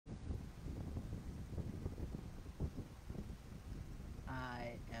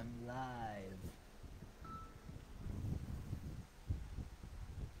am live.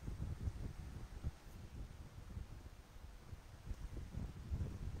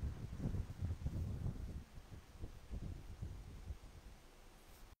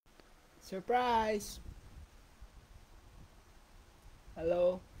 Surprise!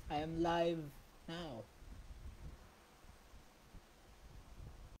 Hello, I am live now.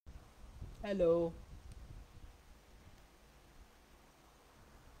 Hello.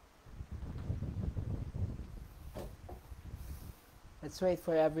 Let's wait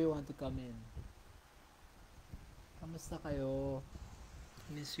for everyone to come in. Kamusta kayo?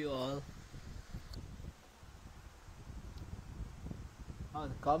 Miss you all. Oh,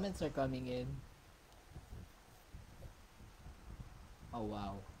 the comments are coming in. Oh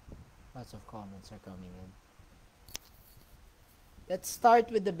wow. Lots of comments are coming in. Let's start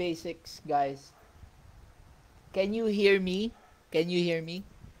with the basics, guys. Can you hear me? Can you hear me?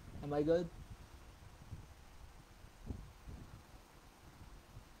 Am I good?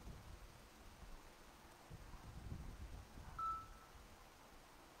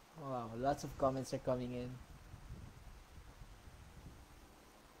 Wow, lots of comments are coming in.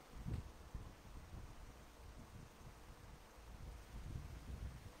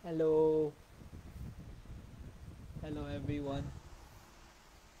 Hello. Hello everyone.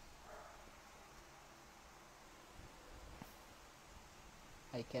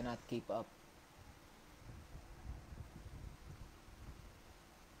 I cannot keep up.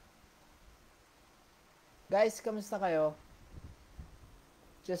 Guys, kamusta kayo?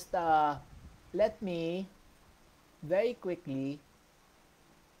 Just let me very quickly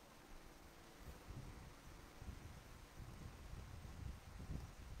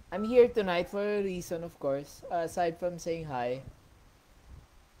I'm here tonight for a reason, of course. Aside from saying hi,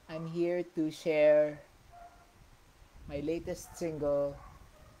 I'm here to share my latest single,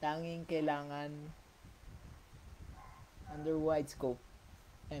 Tanging Kailangan, under Widescope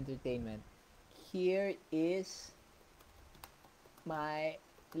Entertainment. Here is my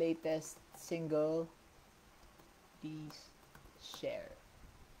latest single. Please share.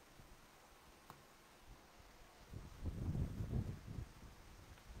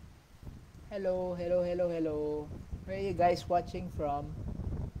 Hello, hello, hello, hello. Where are you guys watching from?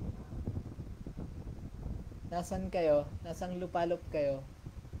 Nasaan kayo? Nasang lupalop kayo?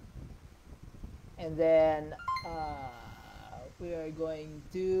 And then, we are going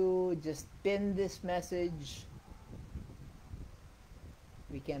to just pin this message.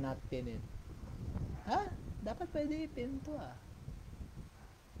 We cannot pin it. Ha? Dapat pwede i-pin to ah.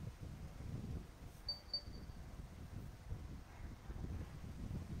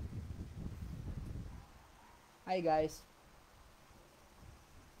 Hi guys.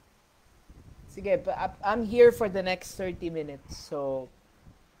 Sige, I'm here for the next 30 minutes. So,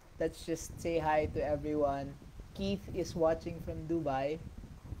 let's just say hi to everyone. Keith is watching from Dubai.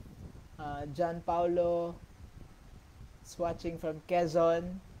 John Paulo is watching from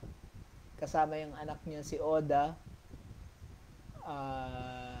Quezon. Kasama yung anak niya si Oda.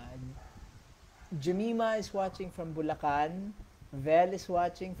 Jemima is watching from Bulacan. Vel is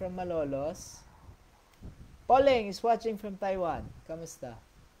watching from Malolos. Poleng is watching from Taiwan. Kamusta?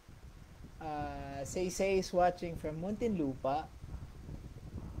 Say is watching from Muntinlupa.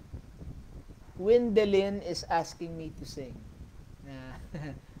 Windelin is asking me to sing.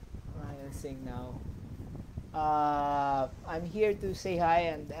 I'm not gonna sing now. I'm here to say hi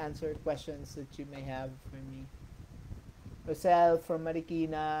and answer questions that you may have for me. Rosel from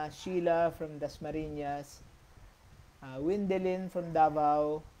Marikina, Sheila from Dasmariñas, Windelin from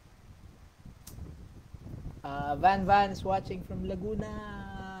Davao, Van is watching from Laguna.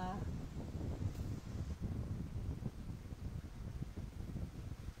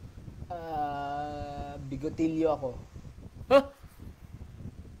 Bigotilyo ako. Huh?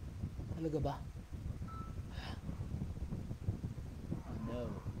 Talaga ba? Oh no.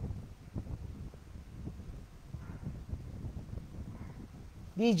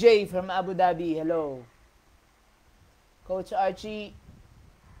 DJ from Abu Dhabi, hello. Coach Archie.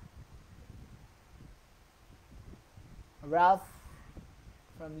 Ralph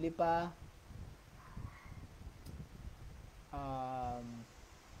from Lipa.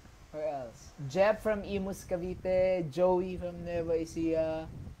 Where else? Jeff from Imus Cavite. Joey from Nueva Ecija.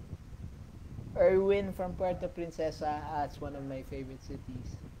 Erwin from Puerto Princesa. That's one of my favorite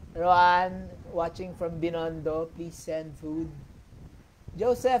cities. Roan watching from Binondo. Please send food.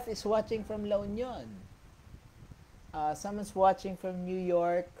 Joseph is watching from La Union. Someone's watching from New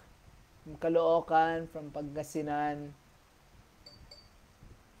York, from Caloocan, from Pangasinan,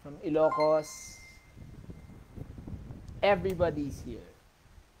 from Ilocos. Everybody's here.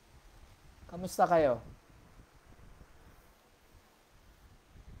 Kamusta kayo?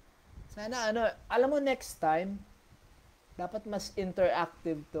 Sana alam mo next time, dapat mas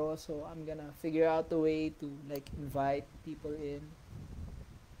interactive to. So I'm gonna figure out a way to like invite people in.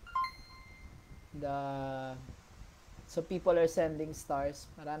 The So people are sending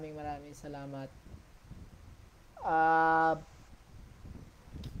stars. Maraming salamat. Uh,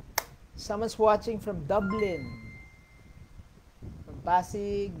 Someone's watching from Dublin, from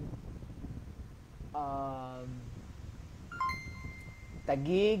Pasig, um,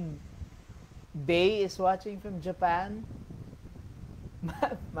 Taguig. Bay is watching from Japan.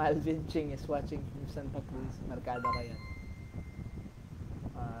 Malvin Ching is watching from Santa Cruz. Markada kayo.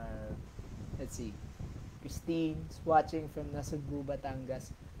 Let's see. Christine's watching from Nasugbu,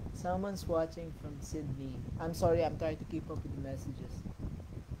 Batangas. Someone's watching from Sydney. I'm sorry, I'm trying to keep up with the messages.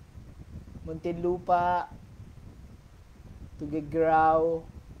 Muntinlupa, Tugigrao.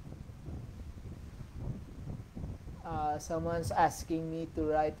 Someone's asking me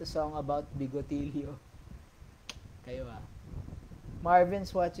to write a song about Bigotilio. Kayo ah.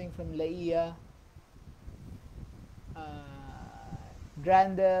 Marvin's watching from Laia.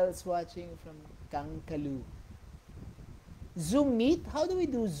 Grandel's watching from Kangkalu. Zoom meet? How do we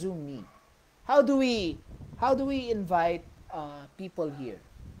do Zoom meet? How do we invite people here?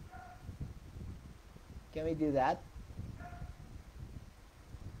 Can we do that?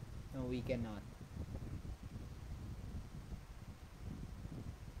 No, we cannot.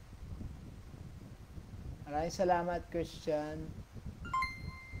 Maraming salamat, Christian.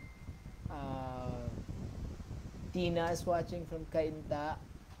 Tina is watching from Cainta.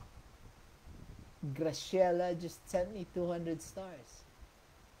 Graciela just sent me 200 stars.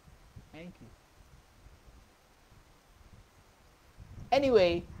 Thank you.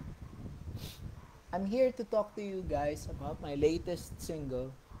 Anyway, I'm here to talk to you guys about my latest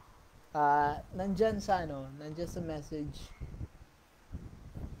single. Nandyan sa message.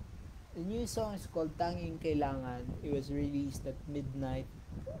 The new song is called Tanging Kailangan. It was released at midnight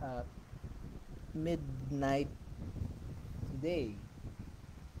today.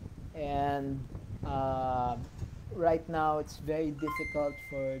 And right now, it's very difficult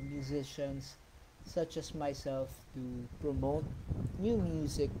for musicians such as myself to promote new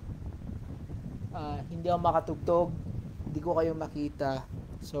music. Hindi ako makatugtog, hindi ko kayo makita.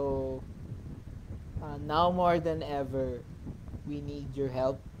 So, now more than ever, we need your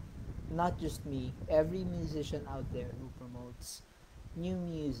help. Not just me, every musician out there who promotes new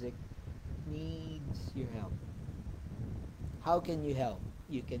music needs your help. How can you help?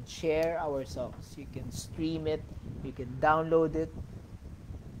 You can share our songs, you can stream it, you can download it.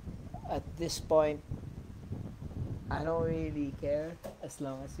 At this point, I don't really care as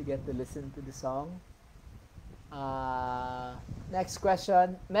long as you get to listen to the song. Next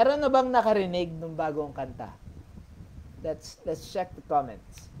question. Meron na bang nakarinig ng bagong kanta? Let's check the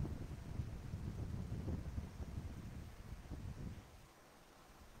comments.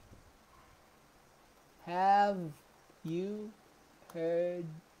 Have you heard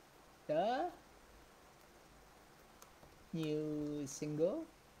the new single?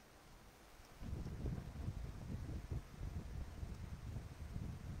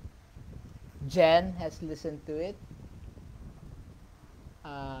 Jen has listened to it.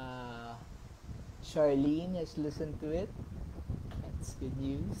 Charlene has listened to it. That's good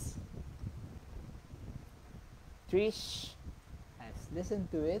news. Trish has listened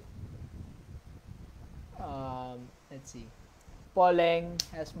to it. Let's see. Poleng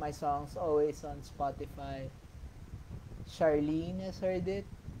has my songs always on Spotify. Charlene has heard it.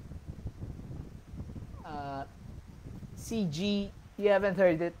 CG, you haven't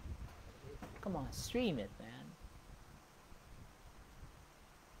heard it. Come on, stream it, man.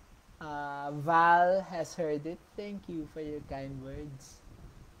 Val has heard it. Thank you for your kind words.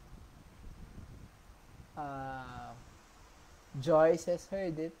 Joyce has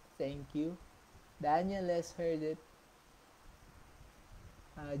heard it. Thank you. Daniel has heard it.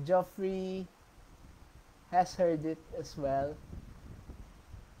 Geoffrey has heard it as well.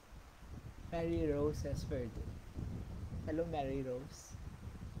 Mary Rose has heard it. Hello, Mary Rose.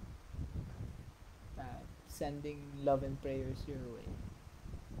 Sending love and prayers your way.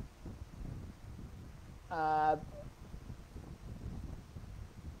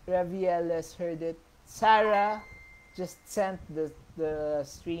 Raviel has heard it. Sarah just sent the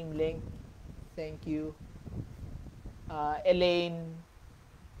stream link. Thank you. Elaine,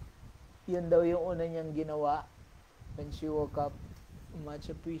 yun daw yung una niyang ginawa when she woke up. Much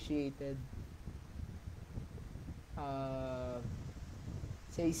appreciated.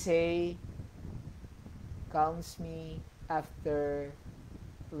 Say calms me after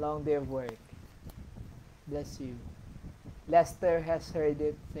Long day of work. Bless you. Lester has heard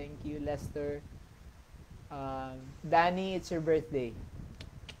it. Thank you, Lester. Danny, it's your birthday.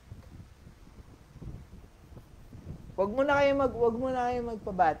 Wag mo na kayo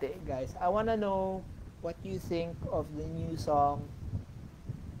magpabati, guys. I wanna know what you think of the new song.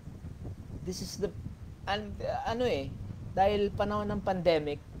 This is the ano eh, dahil panahon ng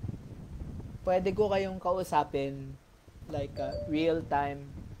pandemic, pwede ko kayong kausapin like real time.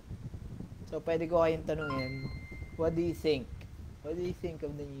 So pwede ko kayong tanungin, what do you think? What do you think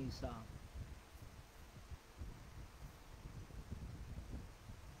of the new song?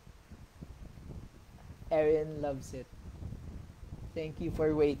 Erin loves it. Thank you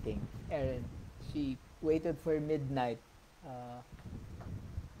for waiting, Erin. She waited for midnight. Uh,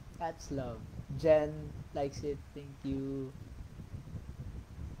 that's love. Jen likes it. Thank you.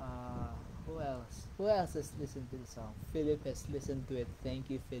 Who else? Who else has listened to the song? Philip has listened to it. Thank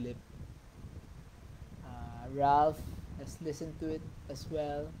you, Philip. Ralph has listened to it as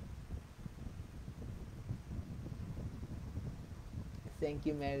well. Thank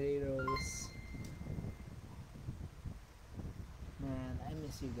you, Mary Rose. Man, I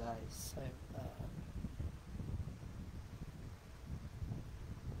miss you guys.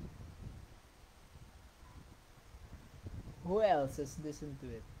 Who else has listened to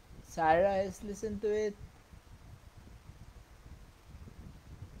it? Sarah has listened to it.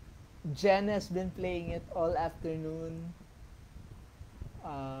 Jen has been playing it all afternoon.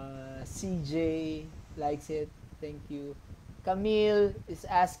 CJ likes it. Thank you. Camille is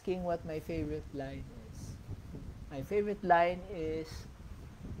asking what my favorite line is. My favorite line is,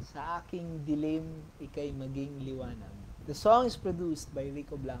 sa aking dilim, ika'y maging liwanag. The song is produced by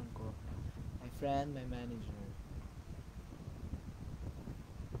Rico Blanco, my friend, my manager.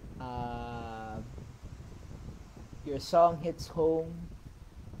 Your song hits home.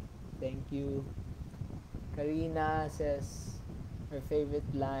 Thank you. Karina says her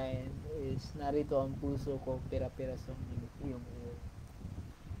favorite line is, narito ang puso ko, pira-pirasong iyong iyo.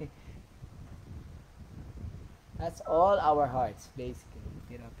 That's all our hearts, basically.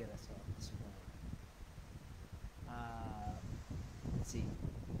 Pira-pirasong. Let's see.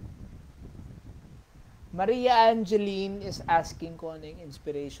 Maria Angeline is asking ko ano yung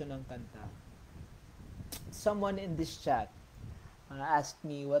inspiration ng kanta. Someone in this chat asked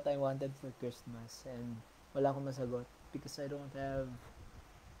me what I wanted for Christmas, and wala akong masagot because I don't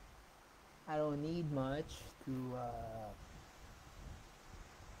need much to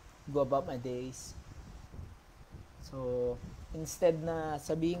go about my days. So, instead na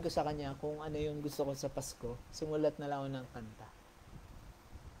sabihin ko sa kanya kung ano yung gusto ko sa Pasko, sumulat na lang ako ng kanta.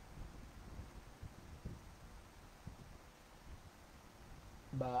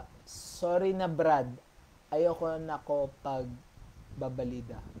 Sorry na Brad, ayoko na ko pag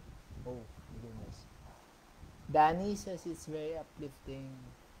babalida. Oh, goodness. Danny says it's very uplifting.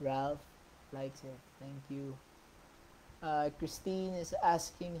 Ralph likes it. Thank you. Christine is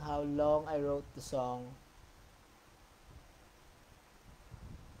asking how long I wrote the song.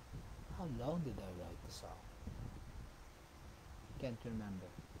 How long did I write the song? Can't remember.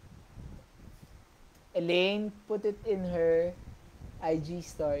 Elaine put it in her IG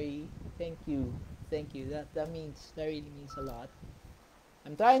story. Thank you. Thank you. That really means a lot.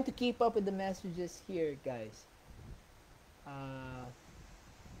 I'm trying to keep up with the messages here, guys.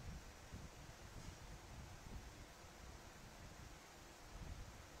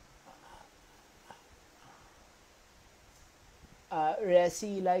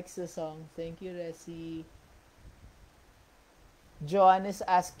 Resi likes the song. Thank you, Resi. Joanne is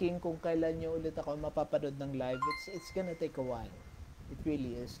asking kung kailan nyo ulit ako mapapanood ng live. It's gonna take a while. It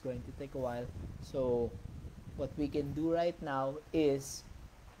really is going to take a while. So, what we can do right now is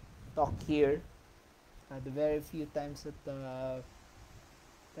talk here. The very few times that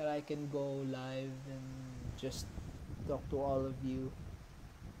I can go live and just talk to all of you.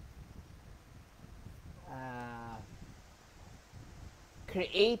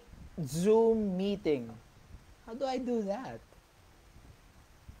 Create Zoom meeting. How do I do that?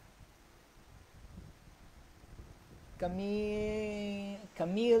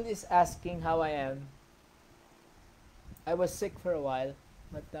 Camille is asking how I am. I was sick for a while,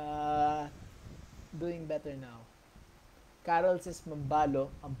 but doing better now. Carol says mambalo,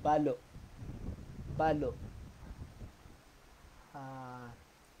 ang balo. Balo.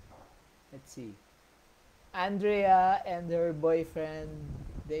 Let's see. Andrea and her boyfriend,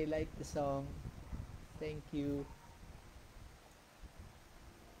 they like the song. Thank you.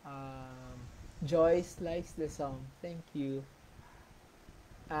 Joyce likes the song. Thank you.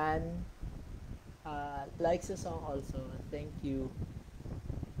 Anne likes the song also. Thank you.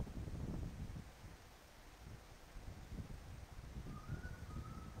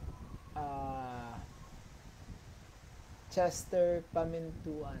 Chester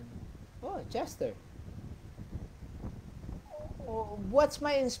Pamintuan. Oh, Chester. Oh, what's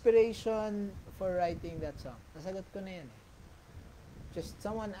my inspiration for writing that song? Nasagot ko na yan eh. Just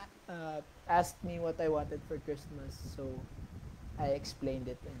someone asked me what I wanted for Christmas, so I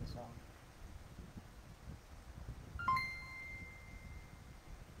explained it in a song.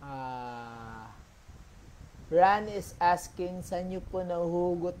 Ran is asking, saan nyo po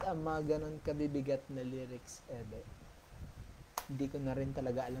nahuhugot ang mga ganon kabibigat na lyrics, Ebe? Hindi ko na rin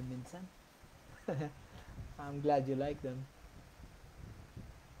talaga alam minsan. I'm glad you like them.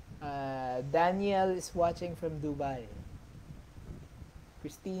 Daniel is watching from Dubai.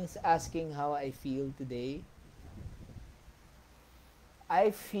 Christine's asking how I feel today.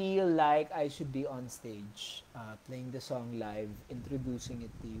 I feel like I should be on stage, playing the song live, introducing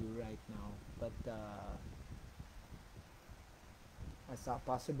it to you right now. But that's not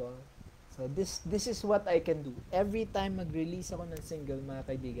possible. So this is what I can do. Every time mag-release ako ng single, mga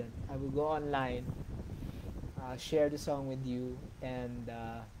kaibigan, I will go online, share the song with you, and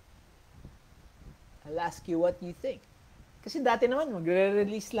I'll ask you what you think. Kasi dati naman,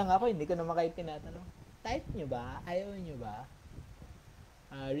 magre-release lang ako, hindi ko naman kayo tinatanong. Type nyo ba? Ayaw nyo ba?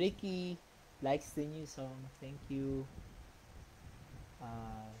 Ricky likes the new song. Thank you.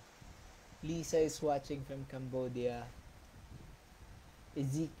 Lisa is watching from Cambodia.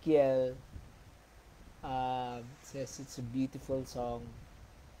 Ezekiel says it's a beautiful song.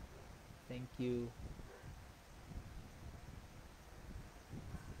 Thank you.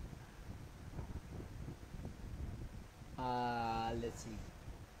 Let's see.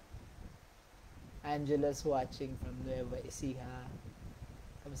 Angela's watching from Nueva Ecija.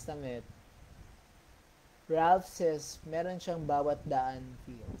 Kamusta, Met? Ralph says, meron siyang bawat daan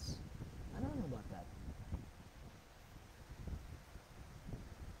feels. I don't know about that.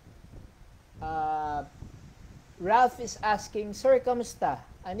 Ralph is asking, Sir, kamusta?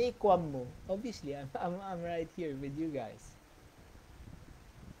 Ano ikwam mo? Obviously, I'm right here with you guys.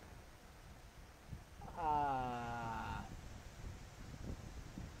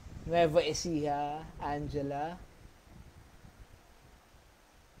 Nueva Ecija, Angela.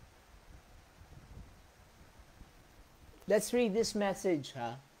 Let's read this message,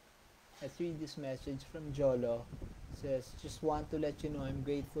 ha? Let's read this message from Jolo. It says, just want to let you know I'm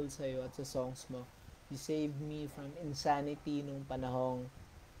grateful sa'yo at sa songs mo. You saved me from insanity nung panahong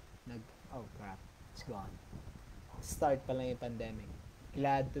oh crap, it's gone. Start pa lang yung pandemic.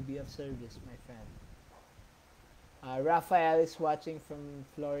 Glad to be of service, my friend. Raphael is watching from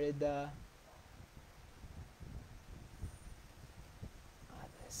Florida.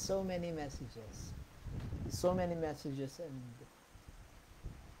 There's so many messages. And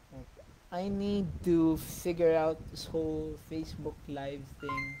like, I need to figure out this whole Facebook Live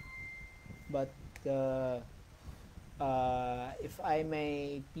thing. But if I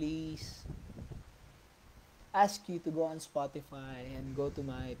may please ask you to go on Spotify and go to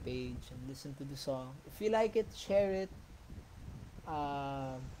my page and listen to the song. If you like it, share it.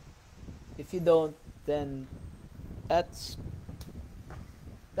 If you don't, then that's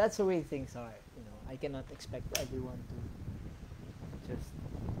the way things are. You know, I cannot expect everyone to just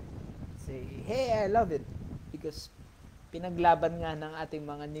say, "Hey, I love it," because pinaglaban nga ng ating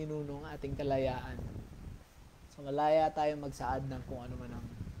mga ninunong ating kalayaan. So malaya tayo magsaad ng kung ano man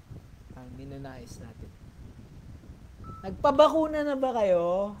ang ninanais natin. Nagpabakuna na ba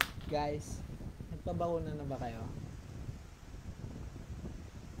kayo? Guys, nagpabakuna na ba kayo?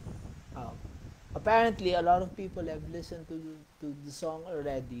 Oh. Apparently, a lot of people have listened to the song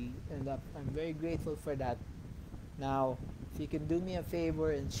already, and I'm very grateful for that. Now, if you can do me a favor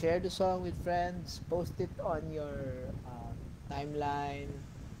and share the song with friends, post it on your timeline.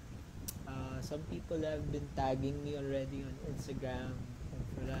 Some people have been tagging me already on Instagram, and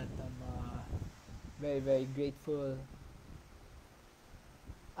for that, I'm very, very grateful.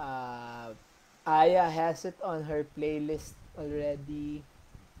 Aya has it on her playlist already.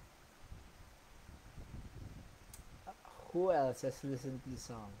 Who else has listened to the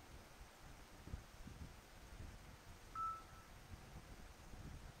song?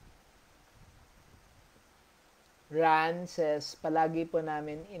 Ran says, palagi po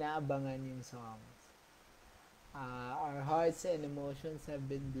namin inaabangan yung songs. Our hearts and emotions have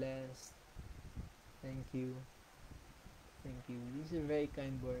been blessed. Thank you. Thank you. These are very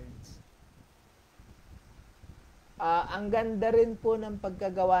kind words. Ang ganda rin po ng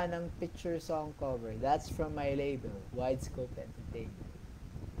pagkagawa ng picture song cover. That's from my label, Widescope Entertainment.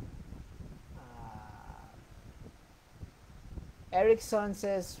 Erickson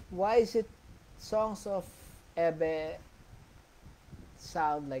says, why is it songs of Ebe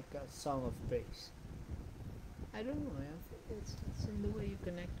sound like a song of praise? I don't know. It's in the way you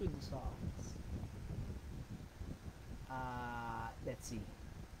connect with the songs. Let's see.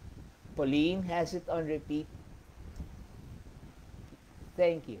 Pauline has it on repeat.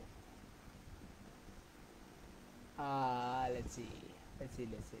 Thank you. Let's see. Let's see.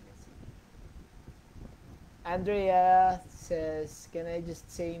 Andrea says, "Can I just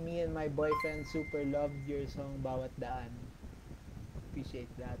say me and my boyfriend super loved your song Bawat Daan."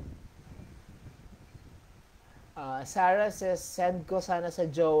 Appreciate that. Sarah says, "Send ko sana sa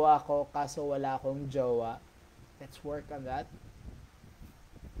jowa ko kaso wala akong jowa." Let's work on that.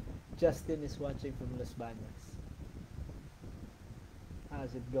 Justin is watching from Los Baños.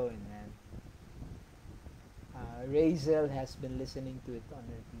 How's it going, man? Razel has been listening to it on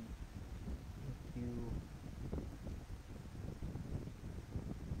repeat. Thank you.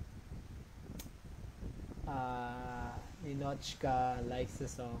 Ninochka likes the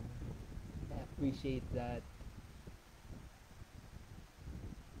song. I appreciate that.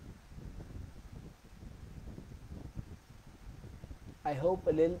 I hope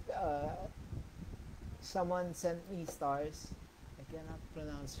a little. Someone sent me stars. I cannot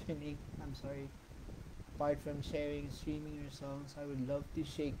pronounce your name. I'm sorry. Apart from sharing, streaming your songs, I would love to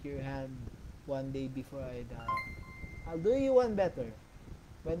shake your hand one day before I die. I'll do you one better.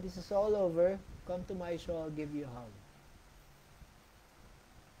 When this is all over, come to my show. I'll give you a hug.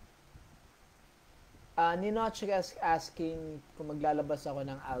 Ninoch is asking kung maglalabas ako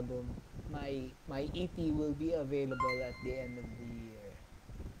ng album. My EP will be available at the end of the year.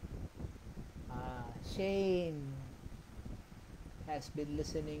 Shane has been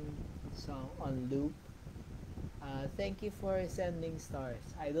listening song on loop. Thank you for sending stars.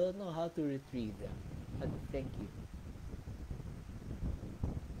 I don't know how to retrieve them, but thank you.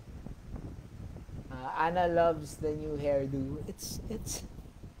 Anna loves the new hairdo. It's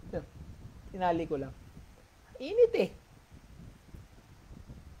no, tinali ko lang. Init eh.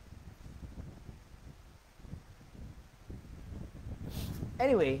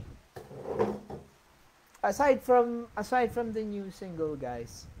 Anyway, aside from the new single,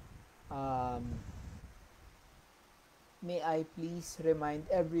 guys, um, may I please remind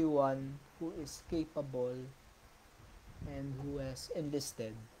everyone who is capable and who has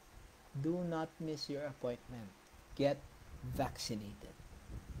enlisted, do not miss your appointment. Get vaccinated.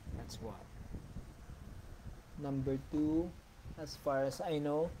 That's one. Number two, as far as I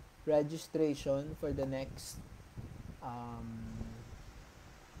know, registration for the next um,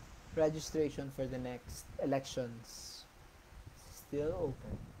 elections is still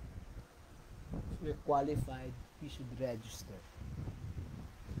open. If you're qualified, you should register.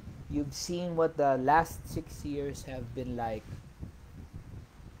 You've seen what the last 6 years have been like,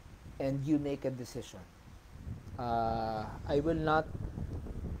 and you make a decision. I will not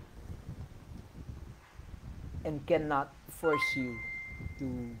and cannot force you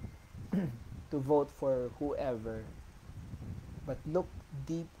to to vote for whoever, but look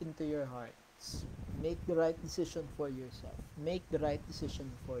deep into your hearts. Make the right decision for yourself. Make the right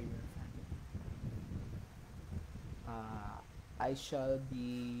decision for your family. I shall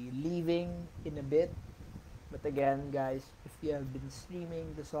be leaving in a bit, but again, guys, if you have been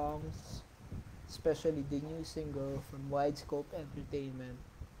streaming the songs, especially the new single from Widescope Entertainment,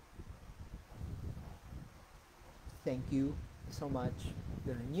 thank you so much.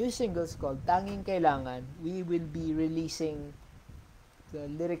 The new single is called Tanging Kailangan. We will be releasing the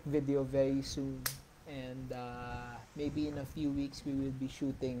lyric video very soon, and maybe in a few weeks we will be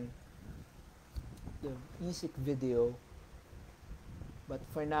shooting the music video. But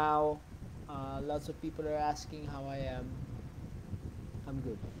for now, lots of people are asking how I am. I'm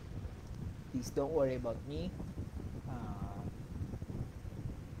good. Please don't worry about me.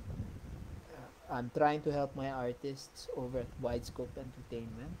 I'm trying to help my artists over at Widescope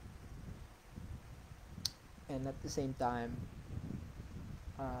Entertainment, and at the same time,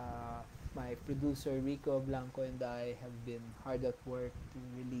 my producer Rico Blanco and I have been hard at work to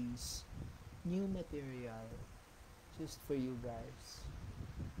release new material just for you guys.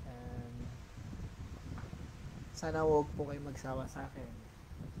 And sana wag po kayo magsawa sa akin.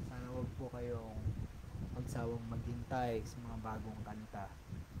 Sana wag po kayong magsawang maghintay sa mga bagong kanta.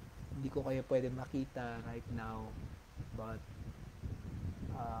 Hindi ko kayo pwede makita right now, but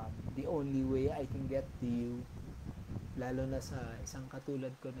the only way I can get to you, lalo na sa isang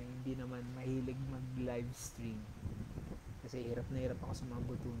katulad ko na hindi naman mahilig mag-live stream kasi hirap na hirap ako sa mga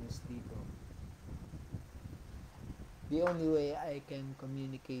butunos dito. The only way I can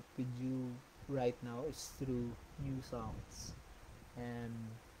communicate with you right now is through new songs, and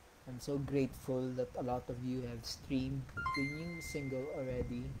I'm so grateful that a lot of you have streamed the new single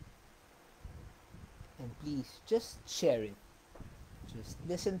already, And please just share it. Just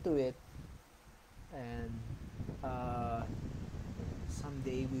listen to it, and uh,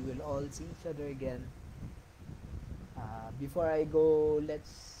 someday we will all see each other again. Before I go,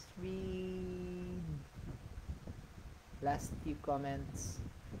 let's read last few comments.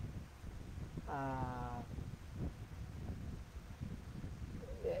 Uh,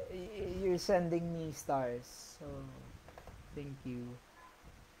 you're sending me stars, so thank you.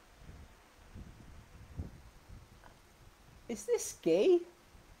 Is this gay?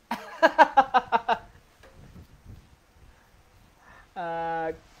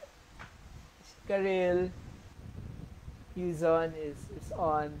 uh, Karil Yuzon is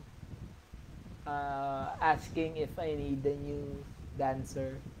on, asking if I need a new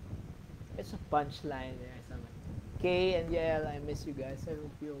dancer. It's a punchline there. Something. Kay and Yael, I miss you guys. I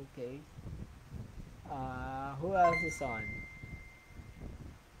hope you're okay. Who else is on?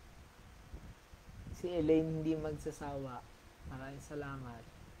 Si Elaine hindi magsasawa. Maraming salamat.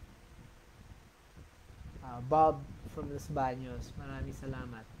 Bob from Los Baños, maraming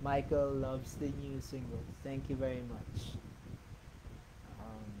salamat. Michael loves the new single. Thank you very much.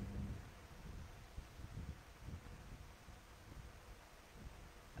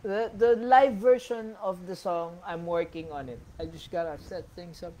 The live version of the song, I'm working on it. I just gotta set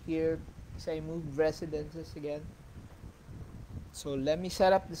things up here because I moved residences again. So let me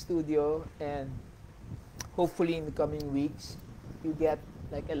set up the studio, and hopefully in the coming weeks you get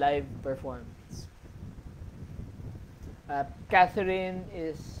like a live performance. Catherine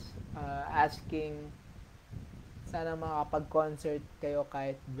is asking sana makapag-concert kayo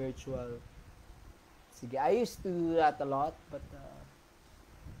kahit virtual. Sige, I used to do that a lot, but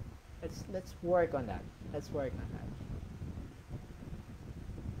let's work on that. Let's work on that.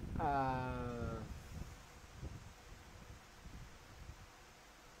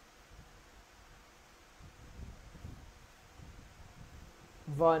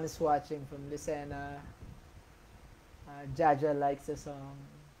 Vaughn is watching from Lucena. Jaja likes the song.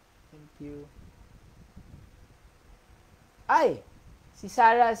 Thank you. Ay! Si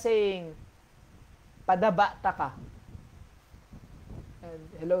Sarah saying, padaba ta ka. And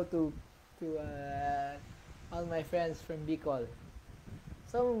hello to all my friends from Bicol.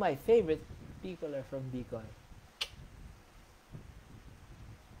 Some of my favorite people are from Bicol.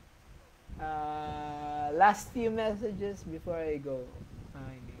 Last few messages before I go.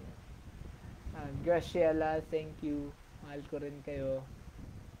 Graciela, thank you. Mahal ko rin kayo.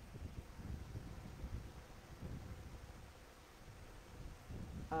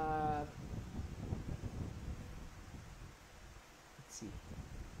 Let's see.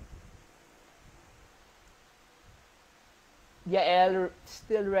 Yael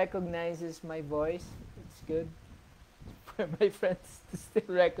still recognizes my voice. It's good for my friends to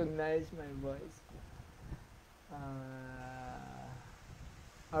still recognize my voice.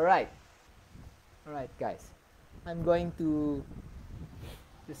 Alright, guys. I'm going to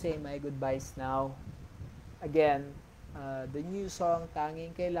say my goodbyes now. Again, the new song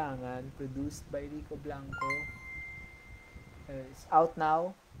Tanging Kailangan, produced by Rico Blanco, is out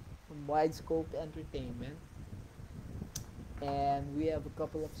now from Wide Scope Entertainment. And we have a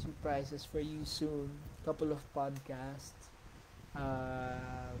couple of surprises for you soon. Couple of podcasts.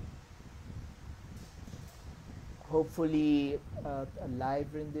 Hopefully a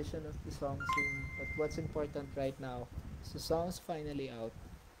live rendition of the song soon. But what's important right now is the song's finally out.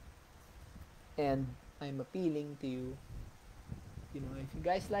 And I'm appealing to you. You know, if you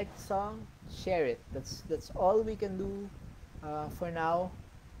guys like the song, share it. That's all we can do for now.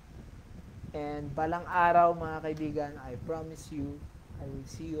 And balang araw mga kaibigan, I promise you, I will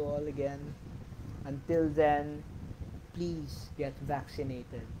see you all again. Until then, please get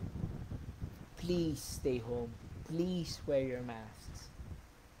vaccinated. Please stay home. Please wear your masks.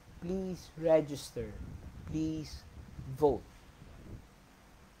 Please register. Please vote.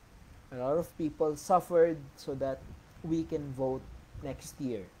 A lot of people suffered so that we can vote next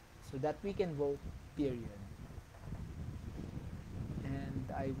year. So that we can vote, period. And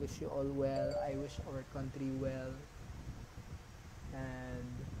I wish you all well. I wish our country well.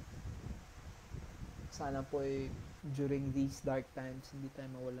 And sana po during these dark times, hindi tayo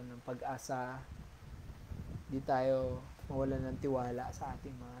mawalan ng pag-asa. Hindi tayo mawalan ng tiwala sa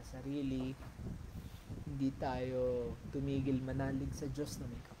ating mga sarili. Hindi tayo tumigil manalig sa Diyos na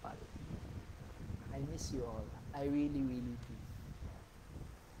may kapal. I miss you all. I really, really do.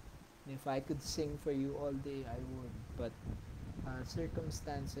 And if I could sing for you all day, I would. But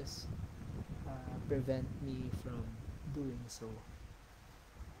circumstances prevent me from doing so.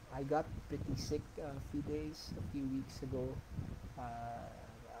 I got pretty sick a few weeks ago.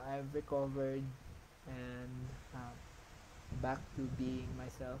 I've recovered. and back to being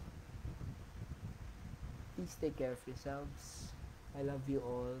myself. Please take care of yourselves. I love you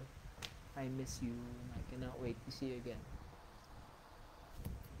all. I miss you. I cannot wait to see you again.